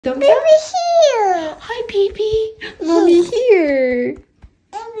Thumbs Baby up? here. Hi, baby. Mommy here.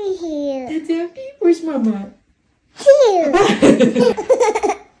 Emby here. That's Emby? Where's Mama? Here.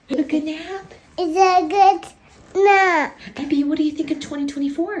 A good nap? It's a good nap. Emby, what do you think of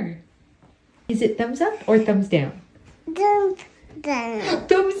 2024? Is it thumbs up or thumbs down? Thumbs down.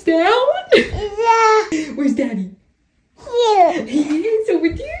 Thumbs down? Yeah. Where's Daddy? Here. He is over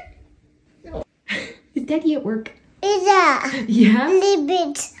there? Oh. Is Daddy at work? It's a Yeah? little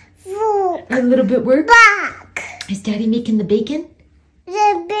bit full A little bit work? back. Is Daddy making the bacon?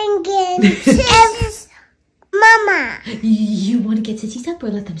 The bacon says Mama. You want to get sissies up or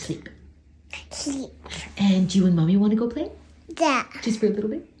let them sleep? Sleep. And you and Mommy want to go play? That. Just for a little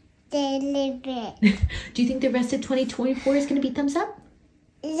bit? The little bit. Do you think the rest of 2024 is going to be thumbs up?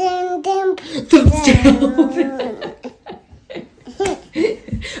 Then Thumbs down.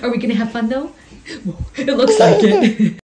 Are we going to have fun though? It looks like it.